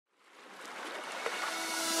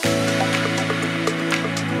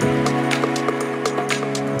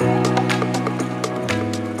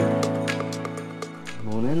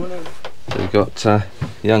got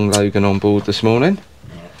young Logan on board this morning,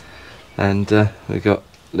 and we've got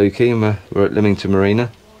Lukey, and we're at Lymington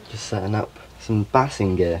Marina. Just setting up some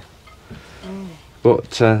bassing gear. What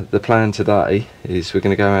the plan today is, we're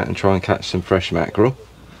going to go out and try and catch some fresh mackerel.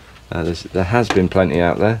 There has been plenty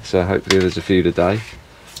out there, so hopefully there's a few today.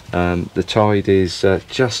 The tide is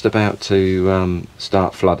just about to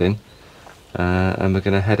start flooding, and we're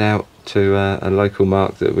going to head out to a local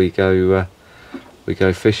mark that we go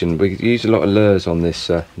fishing. We use a lot of lures on this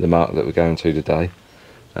the mark that we're going to today,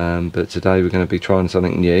 but today we're going to be trying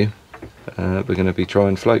something new. We're going to be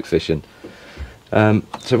trying float fishing.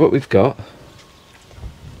 So what we've got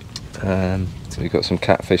some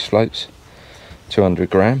catfish floats, 200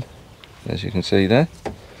 gram, as you can see there.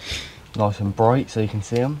 Nice and bright so you can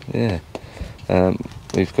see them. Yeah.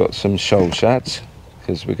 We've got some shoal shads,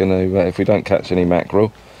 because we're going to, if we don't catch any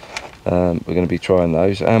mackerel, we're going to be trying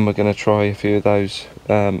those, and we're going to try a few of those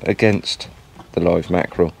against the live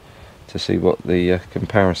mackerel to see what the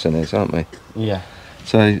comparison is, aren't we? Yeah.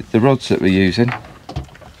 So the rods that we're using,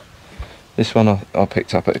 this one I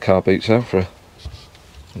picked up at a car boot sale for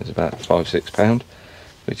it's about £5–6,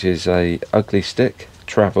 which is a ugly stick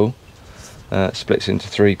travel, splits into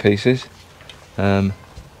 3 pieces.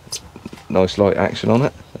 Nice light action on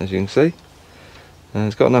it, as you can see.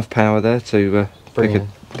 It's got enough power there to pick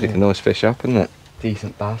a nice fish up, isn't it?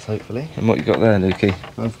 Decent bass, hopefully. And what you got there, Lukey?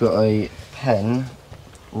 I've got a Penn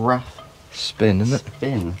Raff Spin, isn't it?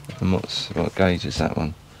 Spin. And what gauge is that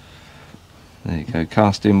one? There you go.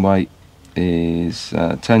 Casting weight is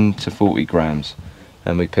 10 to 40 grams,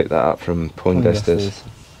 and we picked that up from Poindexter's.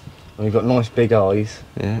 And we've got nice big eyes.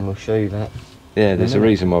 Yeah. And we'll show you that. Yeah, there's a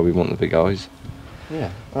reason why we want the big eyes. Yeah.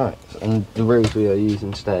 Right. And the reels we are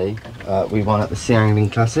using today, we won at the Sea Angling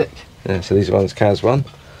Classic. Yeah. So these ones, Cas won.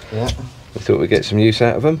 Yeah. We thought we'd get some use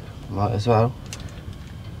out of them. Might as well.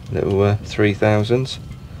 Little 3000s.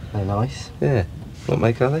 They're nice. Yeah. What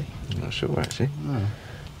make are they? I'm not sure actually. No.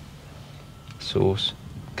 Source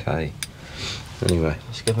K. Anyway,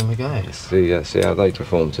 Let's give them a go. let's see how they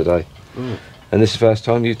perform today. Mm. And this is the first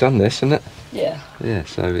time you've done this, isn't it? Yeah. Yeah.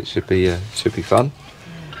 So it should be fun.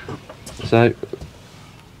 So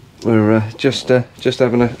we're just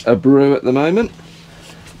having a brew at the moment,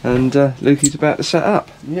 and Lukey's about to set up.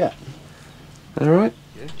 Yeah. All right.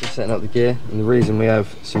 Just setting up the gear, and the reason we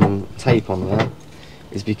have some tape on there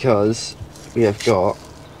is because we have got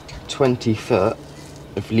 20 foot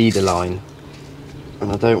of leader line,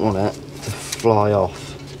 and I don't want it to fly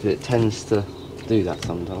off, because it tends to do that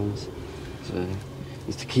sometimes. So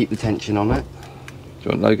just to keep the tension on it. Do you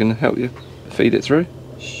want Logan to help you feed it through?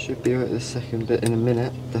 Should be right the second bit in a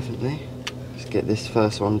minute, definitely. Just get this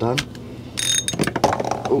first one done.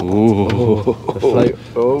 Ooh. The float.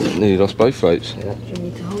 Oh. Nearly lost both floats. Yeah. Do you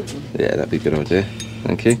need to hold them? Yeah, that'd be a good idea.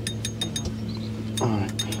 Thank you.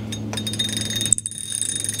 Alright.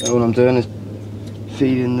 So all I'm doing is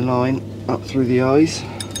feeding the line up through the eyes.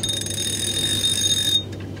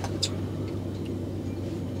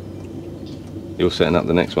 You're setting up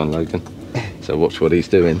the next one, Logan. So watch what he's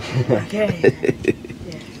doing. Okay.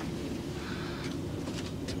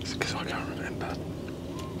 It's because I can't remember.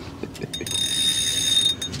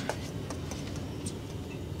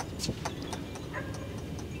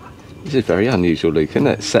 This is very unusual, Luke, isn't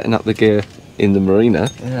it? Setting up the gear in the marina.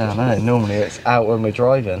 Yeah, I know. Normally it's out when we're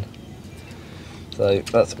driving. So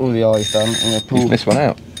that's all the eyes done. I'm gonna pull. You've missed one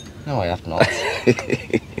out. No, I have not.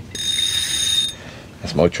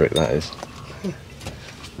 That's my trick, that is.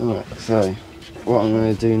 Alright, so what I'm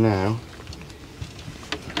going to do now,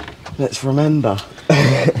 let's remember.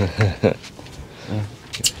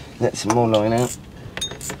 Let some more line out.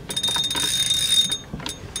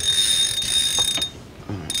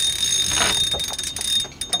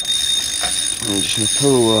 I'm just going to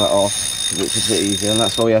pull all that off, which is a bit easier, and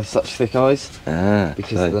that's why we have such thick eyes,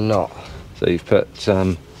 because of the knot. So you've put,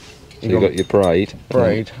 so you've got your braid.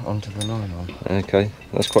 Braid onto the nylon. Okay,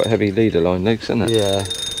 that's quite a heavy leader line, Luke, isn't it? Yeah.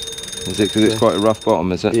 Is it because it's quite a rough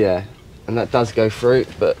bottom, is it? Yeah, and that does go through,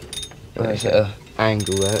 but there's an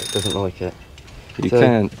angle there, it doesn't like it. You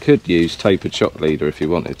So- could use tapered shock leader if you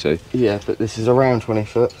wanted to. Yeah, but this is around 20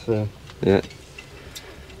 foot, so Yeah. So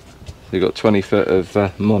you've got 20 foot of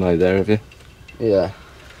mono there, have you? yeah.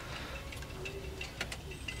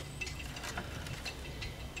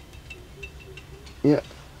 Yeah,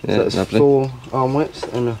 Yeah, so it's lovely. 4 arm widths,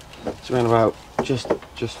 and it's around about just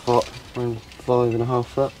around 5.5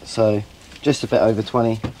 foot, so just a bit over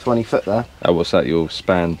 20 foot there. Oh, what's that, your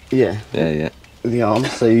span? Yeah, Yeah. the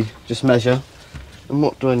arms, so you just measure. And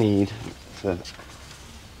what do I need? So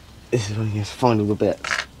this is when you have to find all the bits.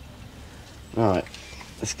 Alright,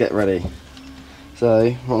 let's get ready.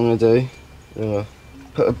 So what I'm going to do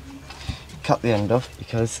Cut the end off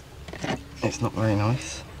because it's not very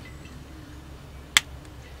nice.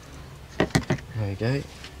 There you go.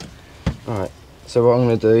 Alright, so what I'm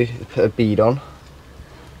going to do is put a bead on,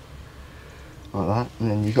 like that,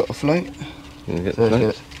 and then you've got a float. You gonna get So the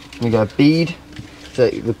float? we go a bead, so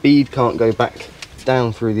the bead can't go back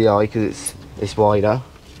down through the eye because it's wider.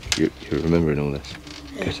 You're remembering all this?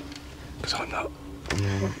 Good. Because I'm not. And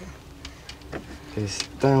then goes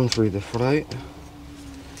down through the float,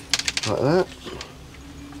 like that.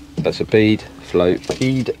 That's a bead, float.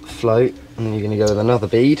 Bead, float, and then you're going to go with another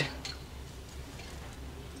bead.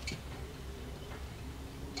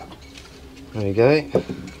 There you go.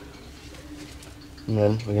 And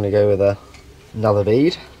then we're going to go with another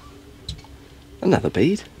bead. Another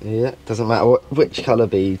bead? Yeah, doesn't matter which colour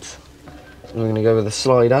beads. And we're going to go with a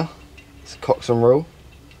slider. It's a Coxon rule.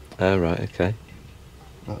 Oh, right, okay.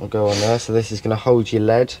 That will go on there. So this is going to hold your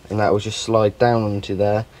lead, and that will just slide down onto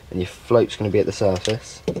there, and your float's going to be at the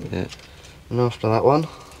surface. Yeah. And after that one,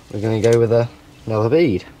 we're going to go with another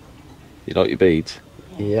bead. You like your beads?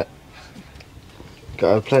 Yeah.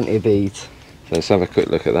 Got plenty of beads. So let's have a quick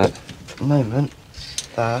look at that. At the moment,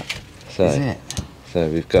 that So, is it. so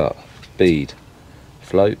we've got bead,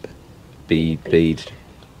 float, bead, bead,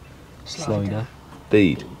 Slider.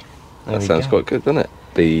 bead. There That we sounds go. quite good, doesn't it?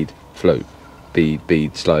 Bead, float, bead,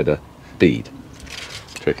 bead, slider, bead.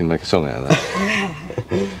 So we can make a song out of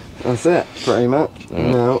that. That's it, pretty much.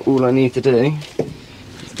 Alright. Now, all I need to do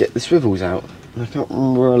is get the swivels out. I can't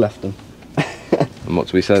remember where I left them. And what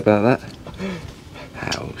do we say about that?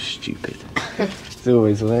 How stupid. It's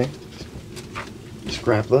always the way. Just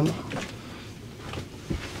grab them.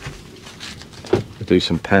 We'll do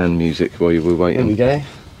some pan music while you were There we waiting. go.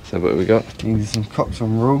 So what have we got? These are some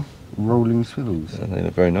Coxon rolling swivels. They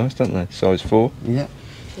look very nice, don't they? Size 4. Yeah.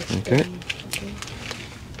 Okay.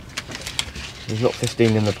 There's not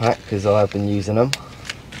 15 in the pack because I have been using them.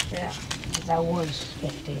 Yeah, that was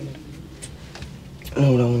 15. And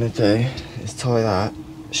all I'm going to do is tie that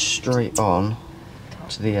straight on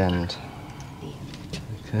to the end.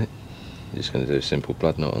 Okay. You're just going to do a simple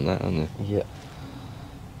blood knot on that, aren't you? Yeah.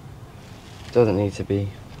 Doesn't need to be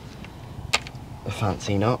a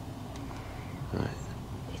fancy knot. Right.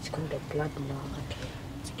 It's called a blood knot. Okay,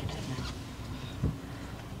 let's get it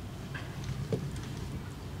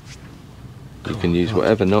now. You can use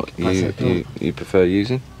whatever knot That's you, it, cool. you prefer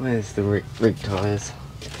using. Where's the rig tyres?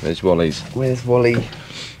 There's Wally's. Where's Wally?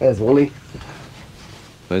 There's Wally.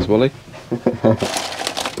 There's Wally.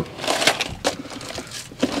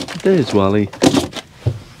 There's Wally.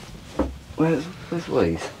 Where's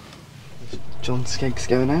Wally's? John Skeggs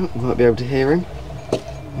going out. You might be able to hear him.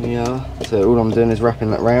 Here we are. So all I'm doing is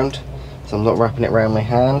wrapping that round. So I'm not wrapping it around my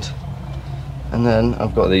hand. And then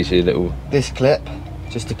I've Got got these here little. this clip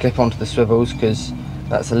just to clip onto the swivels because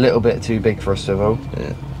that's a little bit too big for a swivel.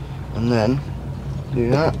 Yeah. And then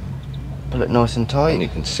do that. Pull it nice and tight. And you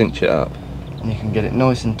can cinch it up. And you can get it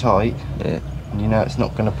nice and tight. Yeah. And you know it's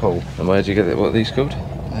not going to pull. And where did you get it? What are these called?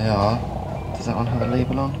 They are. Does that one have a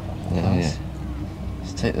label on? Yeah, Does.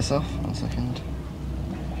 Let's take this off. 1 second.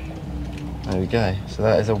 There we go. So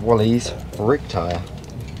that is a Wally's rig tyre.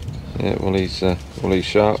 Yeah, Wally's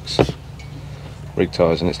Sharks rig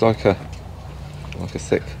tyres, and it's like a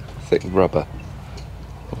thick rubber,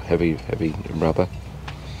 or heavy rubber.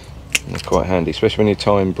 And it's quite handy, especially when you're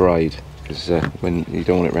tying braid, because when you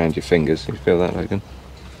don't want it around your fingers. You feel that, Logan?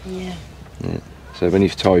 Yeah. Yeah. So when you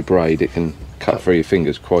tie braid, it can cut through your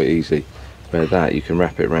fingers quite easily. Where that you can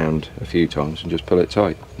wrap it around a few times and just pull it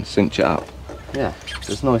tight and cinch it up. Yeah,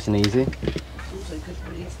 so it's nice and easy. Also good for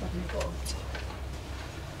the stuff you've got.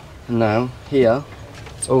 And now, here,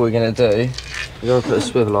 all we're going to do is going to put a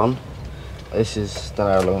swivel on. This is, don't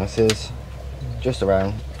know how long this is, just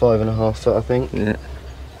around 5.5 foot I think. Yeah.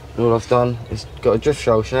 And all I've done is got a drift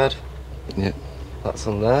shoal shed. Yeah. That's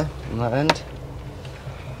on there, on that end.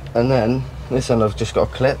 And then, this end I've just got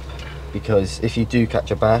a clip, because if you do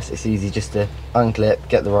catch a bass, it's easy just to unclip,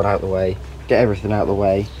 get the rod out of the way, get everything out of the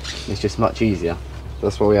way. It's just much easier.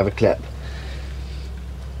 That's why we have a clip.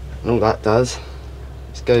 And all that does,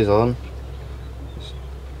 just goes on,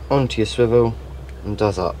 onto your swivel, and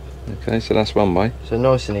does up. Okay, so that's one way. So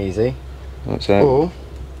nice and easy. That's out. Or,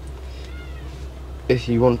 if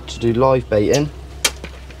you want to do live baiting,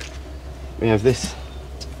 we have this.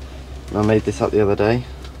 I made this up the other day.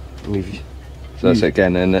 We've So that's it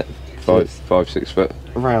again, isn't it? So 5-6 foot.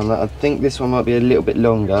 around that. I think this one might be a little bit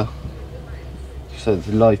longer, so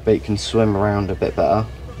the live bait can swim around a bit better.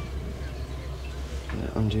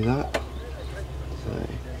 Undo that. So,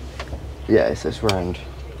 yeah, it's round.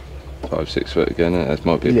 5-6 foot again. It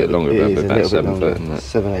might be a bit longer, It but is a about little 7 bit foot. longer.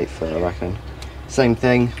 Isn't it? 7-8 foot, I reckon. Same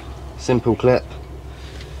thing, simple clip.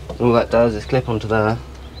 All that does is clip onto there,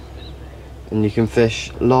 and you can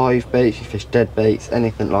fish live baits, you fish dead baits,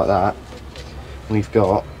 anything like that. We've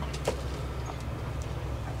got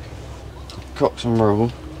Cox and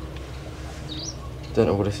Roll. Don't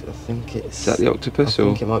know what it's. I think it's. Is that the octopus? I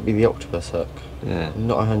think it might be the octopus hook. Yeah. I'm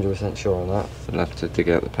not 100% sure on that. We'll have to dig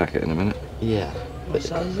out the packet in a minute. Yeah. What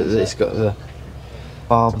size But is it's it? got the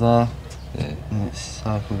barb there, Yeah. and it's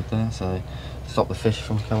circled there, so stop the fish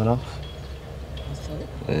from coming off. I thought-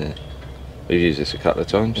 Yeah. We've used this a couple of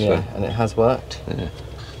times, Yeah, so and it has worked. yeah.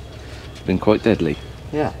 It's been quite deadly.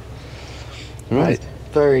 Yeah. Right.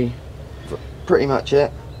 Very, pretty much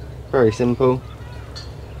it. Very simple.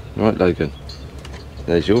 Right, Logan.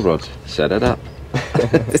 There's your rod. Set it up.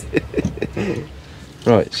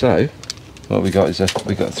 Right, so what we got is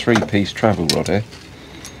we got a 3-piece travel rod here,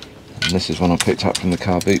 and this is one I picked up from the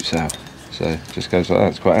car boot sale. So it just goes like that.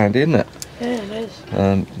 It's quite handy, isn't it? Yeah, it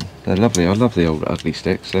is. They're lovely. I love the old ugly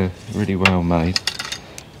sticks. They're really well made,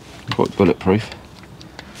 quite bulletproof.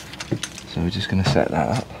 So we're just going to set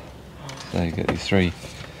that up. So you get these three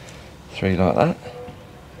like that,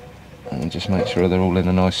 and just make sure they're all in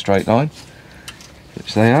a nice straight line,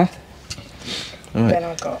 which they are. Right. Then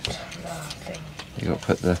I got the thing. You got to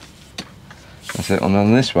put the. That's it.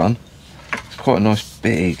 On this one, it's quite a nice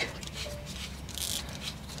big.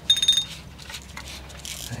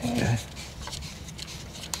 There you go.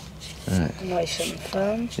 Right. Nice and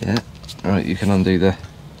firm. Yeah. Right. You can undo the.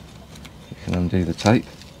 You can undo the tape.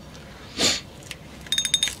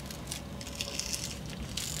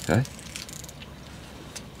 Okay.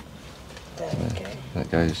 There we go.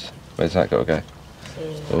 That goes. Where's that got to go?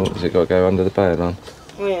 So, Oh, has it got to go under the bail on?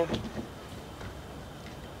 oh yeah.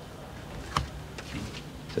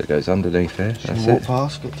 So it goes underneath here. Should That's we walk it.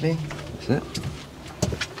 past quickly? That's it.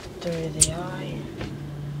 Through the eye.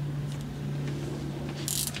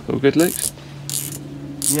 All good, Luke?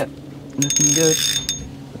 Yep. Looking good.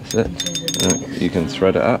 That's it. Into the Right, you can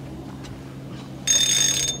thread it up.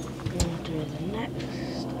 Then do the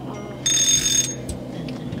next eye. Then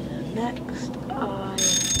do the next eye.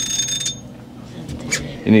 Then do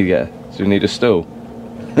You need to get. Do you need a stool?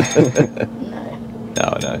 no.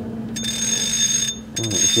 No, no.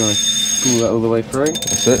 If you want to pull that all the way through.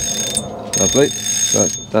 That's it. Lovely.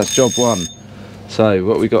 That's job one. So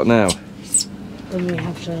what we got now? Then we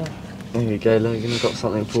have to There you go, Logan. I've got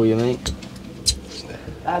something for you, mate.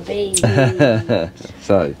 a bead.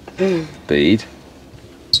 So bead.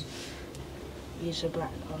 Use a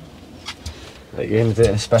black one. You're going to do it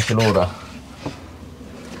in a special order.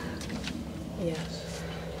 Yes.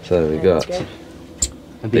 So we There got go.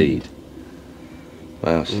 A bead.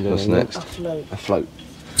 What else? You What's doing next? A float. A float.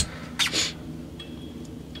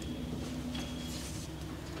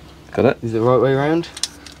 Got it? Is it the right way around?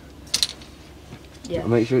 Yeah.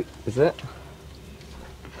 Make sure. Is it?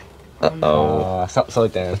 Uh-oh. Oh, it's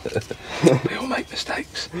upside down. We all make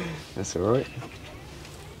mistakes. That's alright.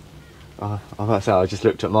 I was about to say, I just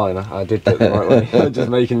looked at mine. I did do it the right way. I'm just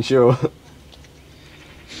making sure.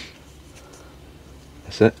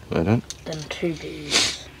 That's it. Well done. Then 2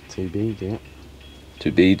 beads. 2 bead, yeah.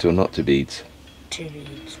 2 beads or not 2 beads? 2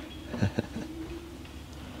 beads.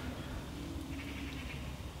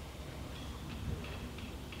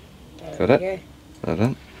 There Got we it? go. Well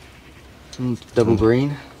done. Double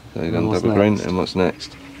green. So you've And done what's double green, next? and what's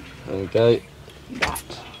next? There we go. That.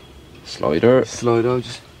 Slider. Slide. I'll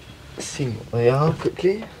just see what they are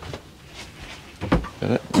quickly.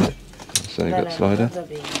 Got it? Yeah. So you've Then got slider. another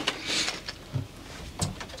bead.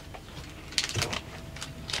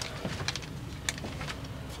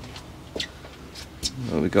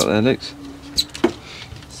 What we got there, Lux?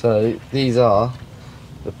 So these are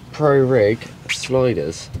the Pro Rig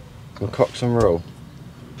sliders from Cox and Roll.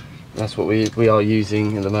 That's what we are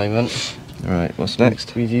using at the moment. Right, what's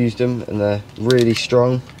next? We've used them and they're really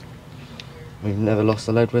strong. We've never lost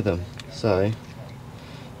a lead with them, so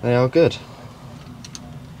they are good.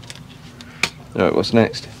 Right, what's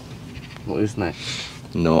next? What is next?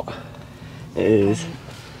 Knot. It is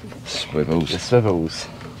the Swivels. swivels.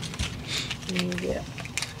 Yeah.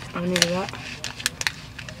 I knew that.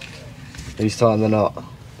 Who's tying the knot?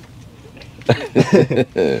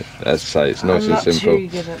 As I say, it's nice I'm and not simple. too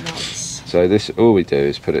good at knots. So this, all we do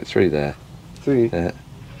is put it through there, Through there,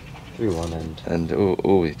 one end. and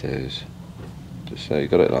all we do is just so you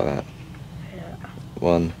got it like that. Yeah.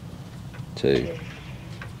 1, 2,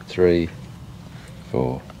 3,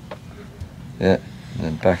 4. Yeah, and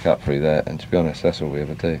then back up through there. And to be honest, that's all we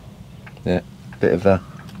ever do. Yeah, bit of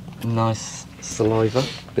Nice saliva.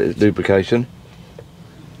 lubrication.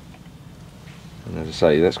 And as I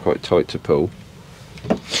say, that's quite tight to pull.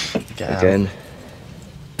 Get Again,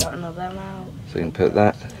 Got another them out. so you can put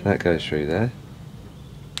that goes through there.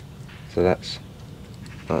 So that's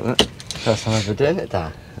like that. First time ever doing it,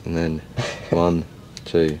 Dan. And then 1,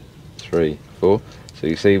 2, 3, 4. So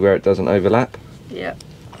you see where it doesn't overlap? Yeah.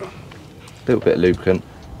 A little bit of lubricant.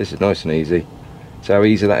 This is nice and easy. See how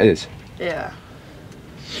easy that is? Yeah.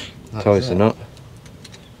 Ties the knot.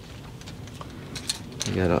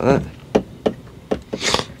 You go like that.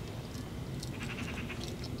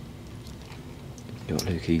 Got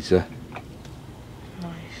Lukey's Nice.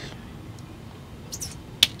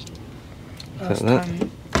 that. Last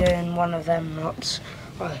time doing one of them knots,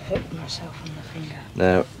 I hooked myself on the finger.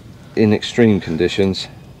 Now, in extreme conditions,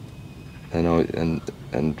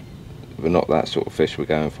 and we're not that sort of fish we're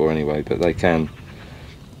going for anyway, but they can,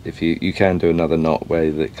 if you can do another knot where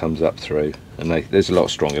it comes up through, and there's a lot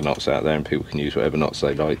of stronger knots out there, and people can use whatever knots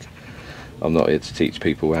they like. I'm not here to teach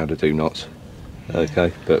people how to do knots,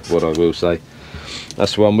 okay? But what I will say,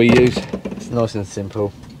 that's the one we use, It's nice and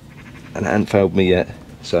simple. and it hasn't failed me yet.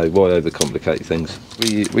 So why overcomplicate things?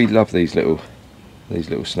 We love these little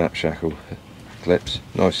snap shackle clips,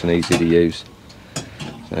 nice and easy to use.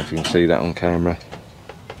 So if you can see that on camera.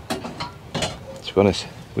 To be honest,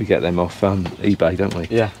 we get them off eBay, don't we?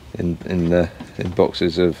 Yeah. In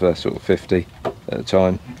boxes of sort of 50 at a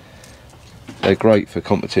time. They're great for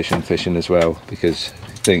competition fishing as well, because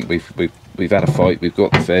I think we've had a fight, we've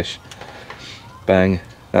got the fish, bang,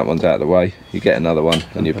 that one's out of the way, you get another one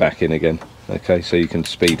and you're back in again. Okay, so you can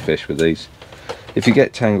speed fish with these. If you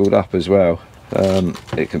get tangled up as well,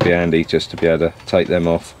 it can be handy just to be able to take them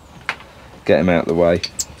off, get them out of the way,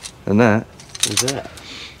 and that Is it?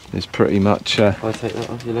 is pretty much If I take that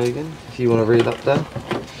off you, Logan, if you want to reel up Dan.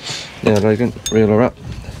 yeah, Logan, reel her up.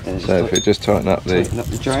 Then So if it just tighten up tighten up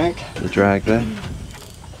the drag. the drag there,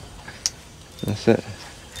 that's it,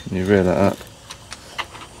 and you reel it up,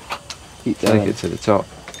 Keep take going. it to the top,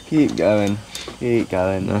 Keep going. Keep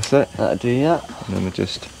going. that's it, That'll do that. and then we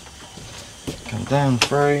just, Come down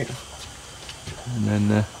through. and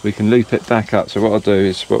then we can loop it back up. So what I'll do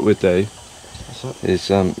is, what we'll do That's it. is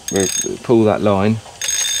we'll pull that line,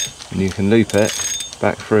 and you can loop it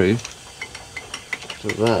back through So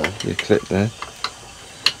there. your clip there,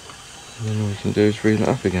 and then all you can do is reel it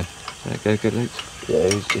up again. There you go, good loops. Yeah,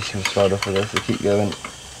 it's just going to slide off of this. So keep going.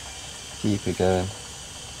 Keep it going.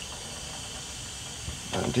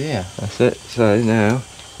 Oh dear. That's it. So now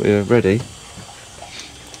we're ready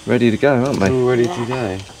to go, aren't It's we? all ready to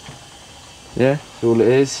go. Yeah. That's all it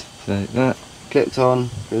is. So that Clipped on.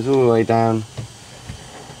 Goes all the way down.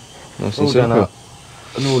 nice and All done simple. up.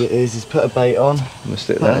 And all it is put a bait on. We'll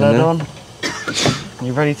stick Put that a in lead there. on. And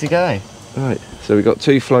you're ready to go. Right. So we've got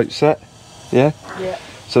 2 floats set. Yeah. Yeah.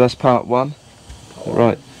 So that's part 1.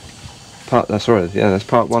 Right. That's right. Yeah, that's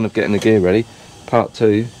part 1 of getting the gear ready. Part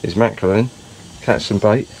 2 is mackerelling, catch some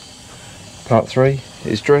bait. Part 3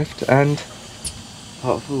 is drift, and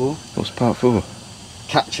Part 4. what's part 4?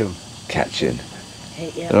 Catch 'em. Catching.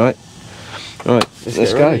 Hey, yeah. All right. Right. Let's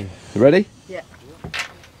Let's get go. ready. You ready? Yeah.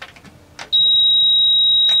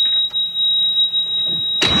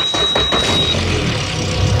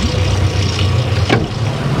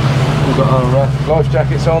 We've got our life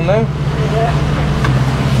jackets on now. Yeah.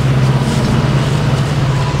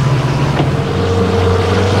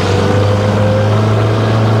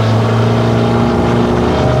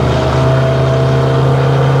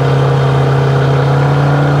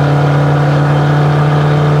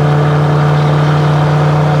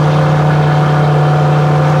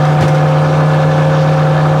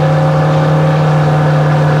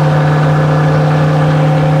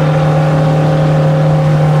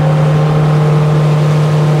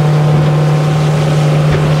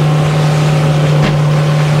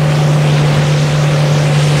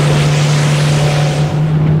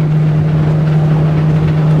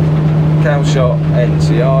 Cowshot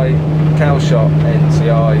NTI, Cowshot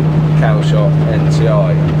NTI, Cowshot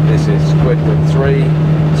NTI. This is Squidward 3,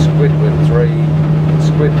 Squidward 3,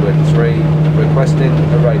 Squidward 3, requesting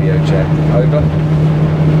a radio check. Over.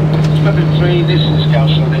 Squidward 3, this is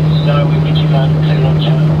Cowshot NTI, we're reaching out clear on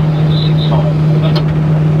channel 65, over.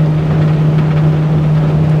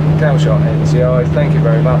 Cowshot NTI, thank you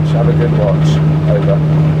very much, have a good watch. Over.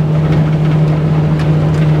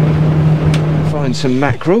 Find some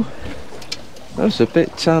mackerel. That was a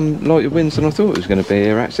bit lighter winds than I thought it was going to be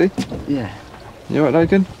here actually. Yeah. You alright,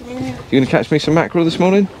 Logan? Yeah. You going to catch me some mackerel this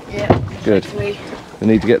morning? Yeah. Good. Hopefully. I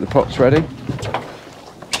need to get the pots ready.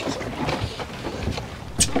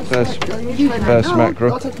 First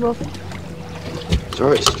mackerel. It's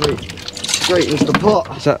alright, straight into the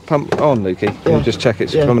pot. Is that pump on, Lukey? Can Yeah. you just check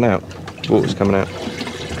it's Yeah. coming out? water's coming out.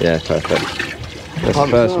 Yeah, perfect. That's the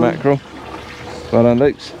Pumps first on. mackerel. Well done,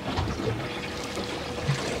 Luke's.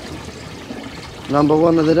 Number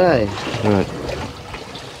 1 of the day. Right.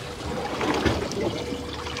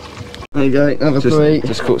 There you go, number 3.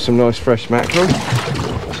 Just caught some nice fresh mackerel.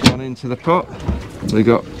 One into the pot. We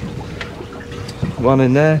got one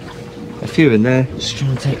in there, a few in there. Just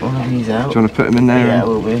trying to take one of these out. Do you want to put them in there? Yeah, and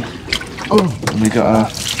will be. we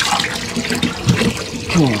got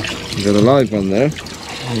a live one there.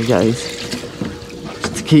 There he goes.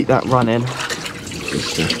 Just to keep that running.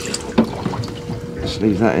 Just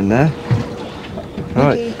leave that in there.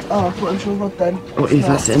 Right, Oh, I thought it was your rod then. What is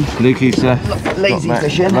that in? Lukey's Lazy got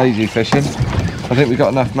fishing. Lazy fishing. I think we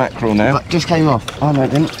got enough mackerel now. That just came off. Oh no,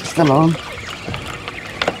 it didn't. Still on.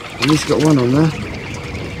 At least got one on there.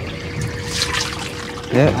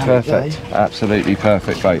 Yeah, There we perfect. Absolutely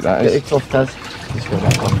perfect bait that Get is. your cloth, Des. Just go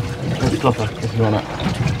that one. Where's the clopper? If you want it.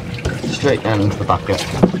 Straight down into the bucket.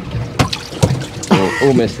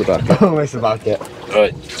 We'll miss the bucket. Almost the bucket.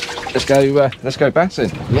 Right, let's go bassing.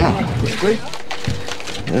 Yeah.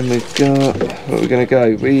 And we've got, what are we going to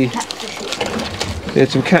go? We had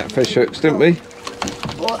some catfish hooks, didn't we?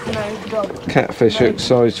 What? No, dog. Catfish hooks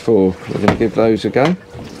size 4. We're going to give those a go and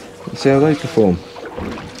see how they perform.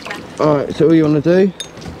 Alright, so all you want to do,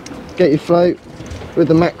 get your float with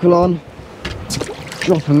the mackerel on,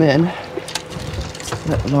 drop them in,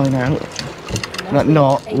 let the line out. That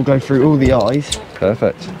knot will go through all the eyes.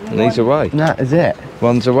 Perfect. And these away. And that is it.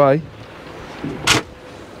 One's away.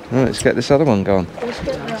 Right, let's get this other one gone.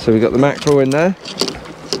 So we've got the mackerel in there. Do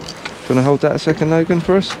you want to hold that a second, Logan,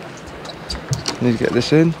 for us? Need to get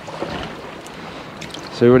this in.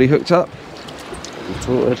 So already hooked up.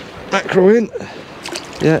 Sorted. Mackerel in.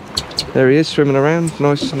 Yeah, there he is, swimming around,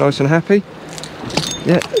 nice and happy.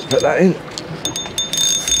 Yeah, let's put that in.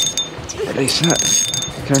 Release that.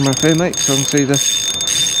 Camera up here, mate, so I can see the...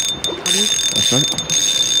 That's right.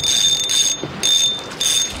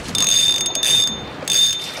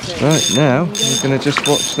 Right, now we're going to just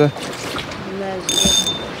watch the... And there's the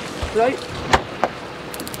float.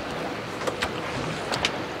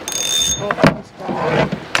 Oh, it's gone.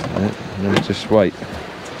 Yeah, and then just wait.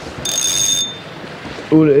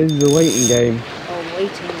 All it is a waiting game. Oh,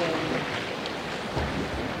 waiting game.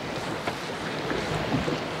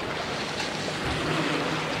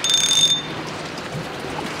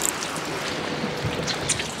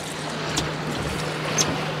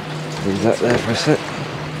 Leave that there for a sec.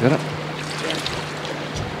 Got it?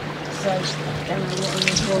 So, don't know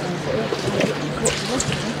what I'm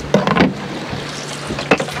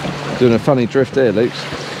recording. Doing a funny drift here, Luke.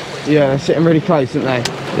 Yeah, they're sitting really close, aren't they?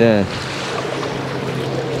 Yeah.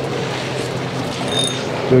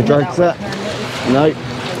 Do we drag set? No.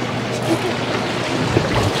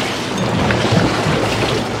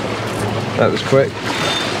 That was quick.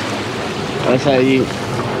 I say you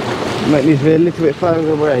make these be a little bit further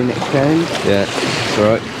away next game. Yeah, it's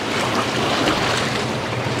alright.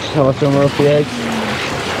 Tell us when we're off the edge.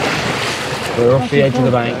 We're off the edge of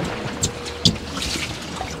the bank.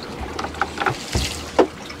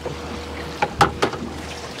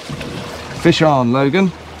 Fish on,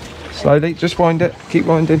 Logan. Slowly, just wind it. Keep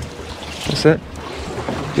winding. That's it.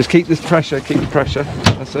 Just keep this pressure, keep the pressure.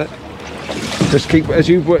 That's it. Just keep, as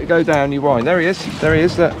you go down, you wind. There he is. There he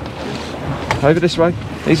is. There. Over this way.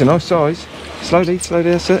 He's a nice size. Slowly,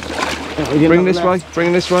 slowly, that's it. Bring this way,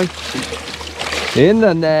 bring this way. In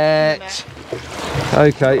the net.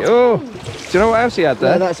 Okay. Oh, do you know what else he had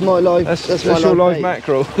there? No, that's my live. That's my your live bait.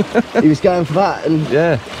 mackerel. He was going for that and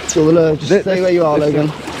Yeah. saw the lure. Just Th- stay where you are, this-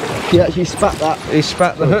 Logan. He actually spat that. He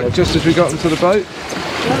spat the hook just as we got into the boat.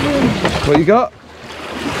 What you got?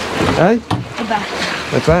 Hey? A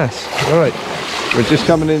bass. A bass. Right. We're just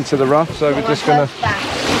coming into the rough, so we're just gonna. First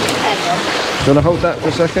bass ever. Gonna hold that for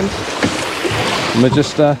a second. And we'll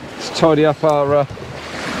just tidy up our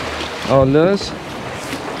lures.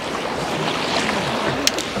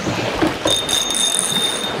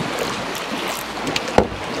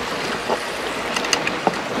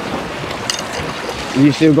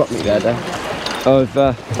 You still got me there, Dan.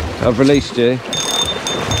 I've released you.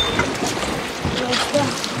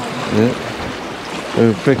 Yeah.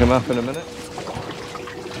 We'll pick them up in a minute.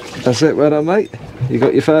 That's it, well done, mate. You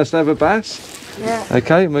got your first ever bass. Yeah.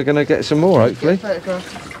 Okay, and we're gonna get some more hopefully.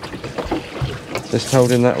 Photograph. Just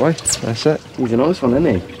hold him that way. That's it. He's a nice one,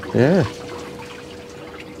 isn't he? Yeah.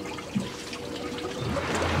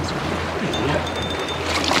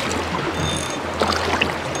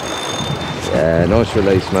 Yeah, nice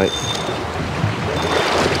release, mate.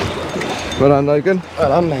 Well done, Logan. Well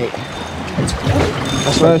done, mate.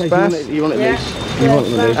 First bass. You want it Yeah. loose. You want it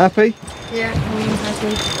loose. Happy? Yeah, I'm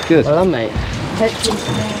happy. Good. Well done, mate. Hopefully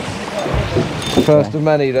today. First of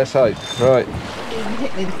many, let's hope. Right. Even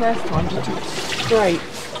hit me the first time, just straight.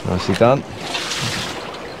 Nicely done.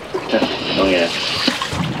 Oh yeah.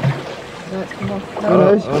 No, it's come off. Oh, no,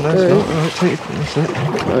 Oh, it's no, there it it's not. Right, take it. That's it.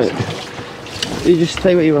 Right. You just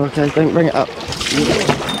stay where you are, okay? Don't bring it up. Is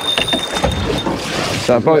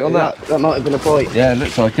that a bite on that? That might have been a bite. Yeah, it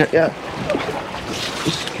looks like it. Yeah.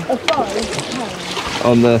 A 5.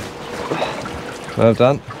 On the... Well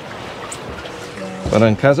done. Well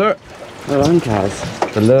done, Kazar. Well done,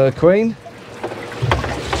 Kaz. The lure queen.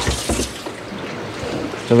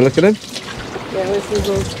 Have a look at him. Yeah, where's the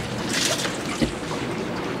rod?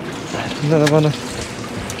 Another one.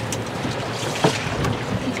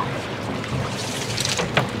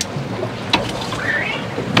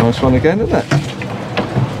 Nice one again, isn't it?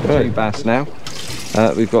 Right. 2 bass now.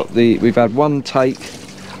 We've had 1 take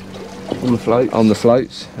On the float. on the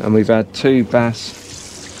floats, and we've had 2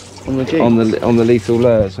 bass On the jigs. on the lethal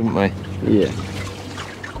lures, haven't we? Yeah.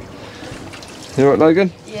 You alright,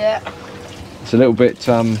 Logan? Yeah. It's a little bit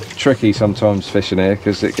tricky sometimes fishing here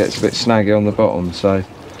because it gets a bit snaggy on the bottom. So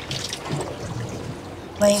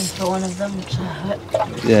Waiting for one of them to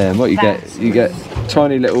hook. yeah, and what you Bass. get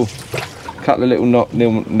tiny little couple of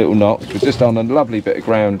little knocks. We're just on a lovely bit of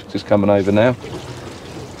ground, just coming over now.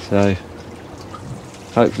 So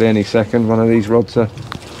hopefully any second one of these rods are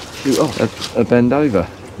Shoot off. a bend over.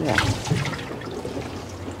 Yeah.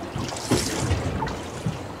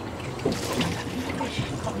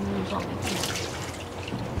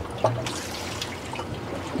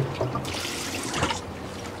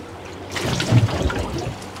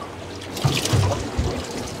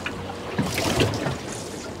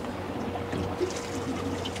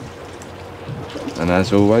 And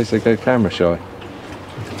as always, they go camera shy.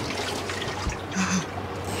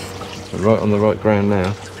 We're right on the right ground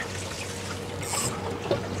now.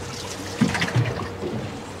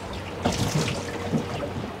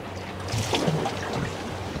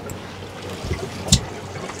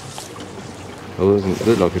 Oh, doesn't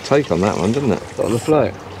look like a take on that one, doesn't it? On the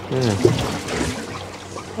float. Yeah,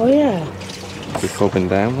 Oh yeah. be bobbing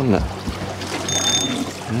down, wouldn't it?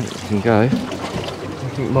 Yeah, it can go.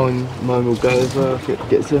 I think mine will go as well if it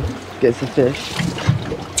gets a fish.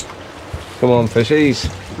 Come on, fishies.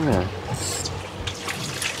 Yeah.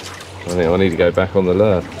 I think I need to go back on the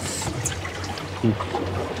lure.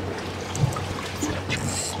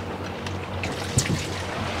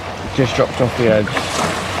 Just dropped off the edge.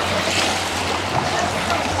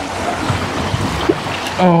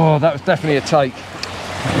 Oh, that was definitely a take.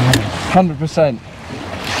 100%.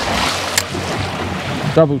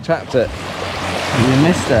 Double tapped it. You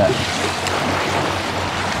missed it.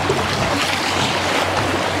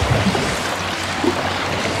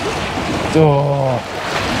 Oh.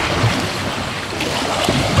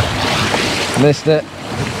 Missed it.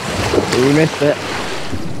 You missed it.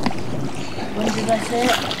 When did I say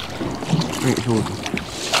it? Bring it forward.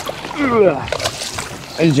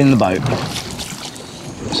 It's in the boat.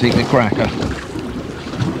 Secret cracker.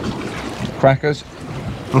 Crackers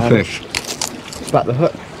or fish? Back the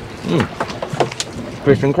hook.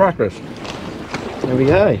 Fish and crackers. There we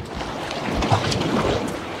go.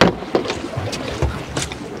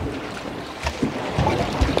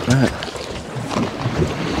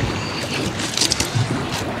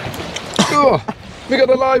 Oh, we got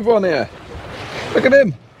a live one here. Look at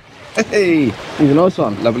him. Hey, He's a nice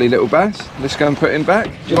one. lovely little bass. Let's go and put him back.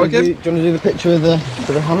 Do you want to do the picture of the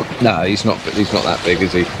hunt? No, he's not that big,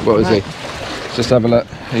 is he? What is No. he? Just have a look.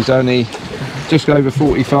 He's only just over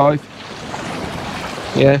 45.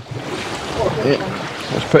 Yeah. Yeah.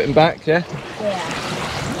 Let's put him back, yeah?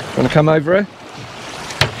 Yeah. Want to come over here?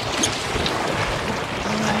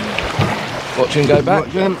 Watch him go back.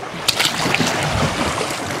 Watch him.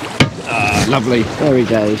 Ah, lovely. There he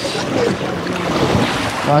goes.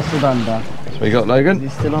 Nicely done, Dad. So we got Logan.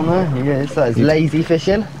 Is he still on there? He is. That is lazy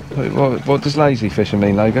fishing. What does lazy fishing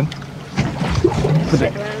mean, Logan?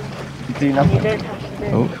 Sit around. Do You nothing. don't have to do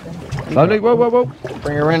Oh, anything. lovely. Whoa, whoa, whoa.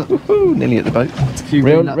 Bring her in. Ooh, nearly at the boat. You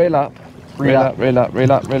Reel up. up, reel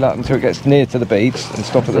up, reel up until it gets near to the beads and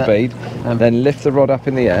stop at the That's bead. it. Then lift the rod up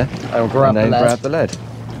in the air I'll grab and then the lead. grab the lead.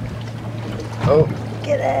 Oh,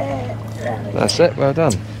 Get it. That's it. Well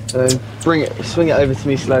done. so swing it over to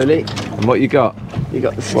me slowly. And what you got? You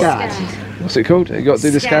got the scad. What's it called? You got to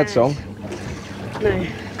do the SCAD song. No,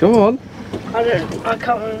 Go on. I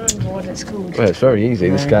can't remember what it's called. Well, it's very easy.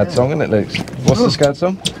 The SCAD song, isn't it, Luke? What's the SCAD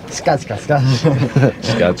song? Scad.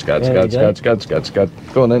 SCAD. There we go. SCAD.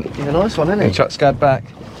 Go on then. He's a nice one, isn't You he? chuck SCAD back.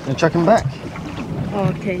 And chuck him back.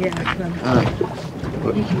 Oh, okay, yeah, I can.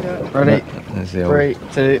 You can do it. Ready? There's the old.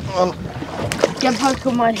 3, 2, 1. Get poke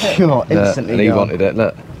on my hip. God, instantly and he gone. wanted it.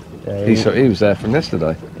 Look, Yeah, he was there from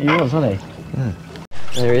yesterday. he was, wasn't he? Yeah.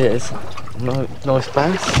 There he is. Nice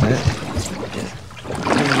bass.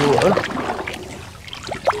 In the water.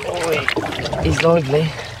 Oi, he's lively.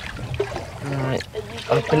 Right,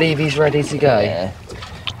 I believe he's ready to go. Yeah.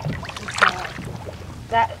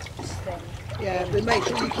 That's thin. Yeah, but make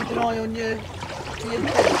sure you keep an eye on your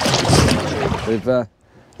We've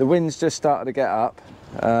the wind's just started to get up,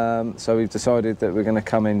 so we've decided that we're going to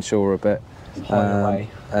come inshore a bit, away.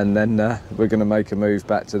 and then we're going to make a move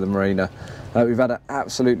back to the marina. We've had an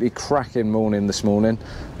absolutely cracking morning this morning.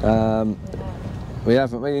 We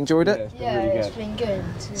haven't we enjoyed it? Yeah, it's been good.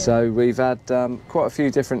 Yeah. So we've had quite a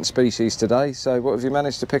few different species today. So what have you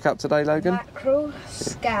managed to pick up today, Logan? Mackerel,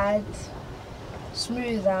 scad,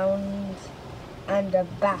 smooth hound, and a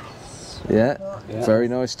bass. Yeah, very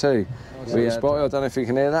nice too. We spotted, I don't know if you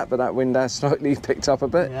can hear that, but that wind has slightly picked up a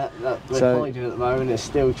bit. Yeah, we're So- hiding at the moment, it's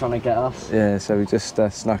still trying to get us. Yeah, so we just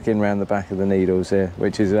snuck in round the back of the Needles here,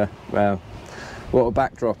 which is well, what a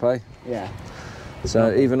backdrop, eh? Yeah.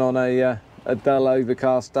 So even on a dull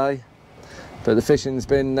overcast day, but the fishing's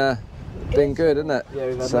been good, hasn't it? Yeah,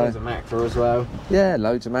 we've had So- loads of mackerel as well. Yeah,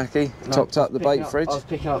 loads of mackie. And Topped I up the was picking bait fridge. I was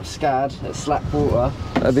picking up scad at slack water.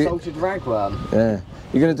 Have you- Salted ragworm. Yeah.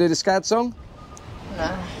 You going to do the Scad song?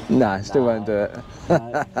 No. No, still won't do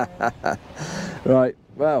it. Right,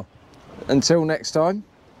 well, until next time,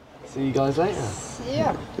 See you guys later.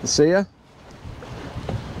 Yeah. see ya.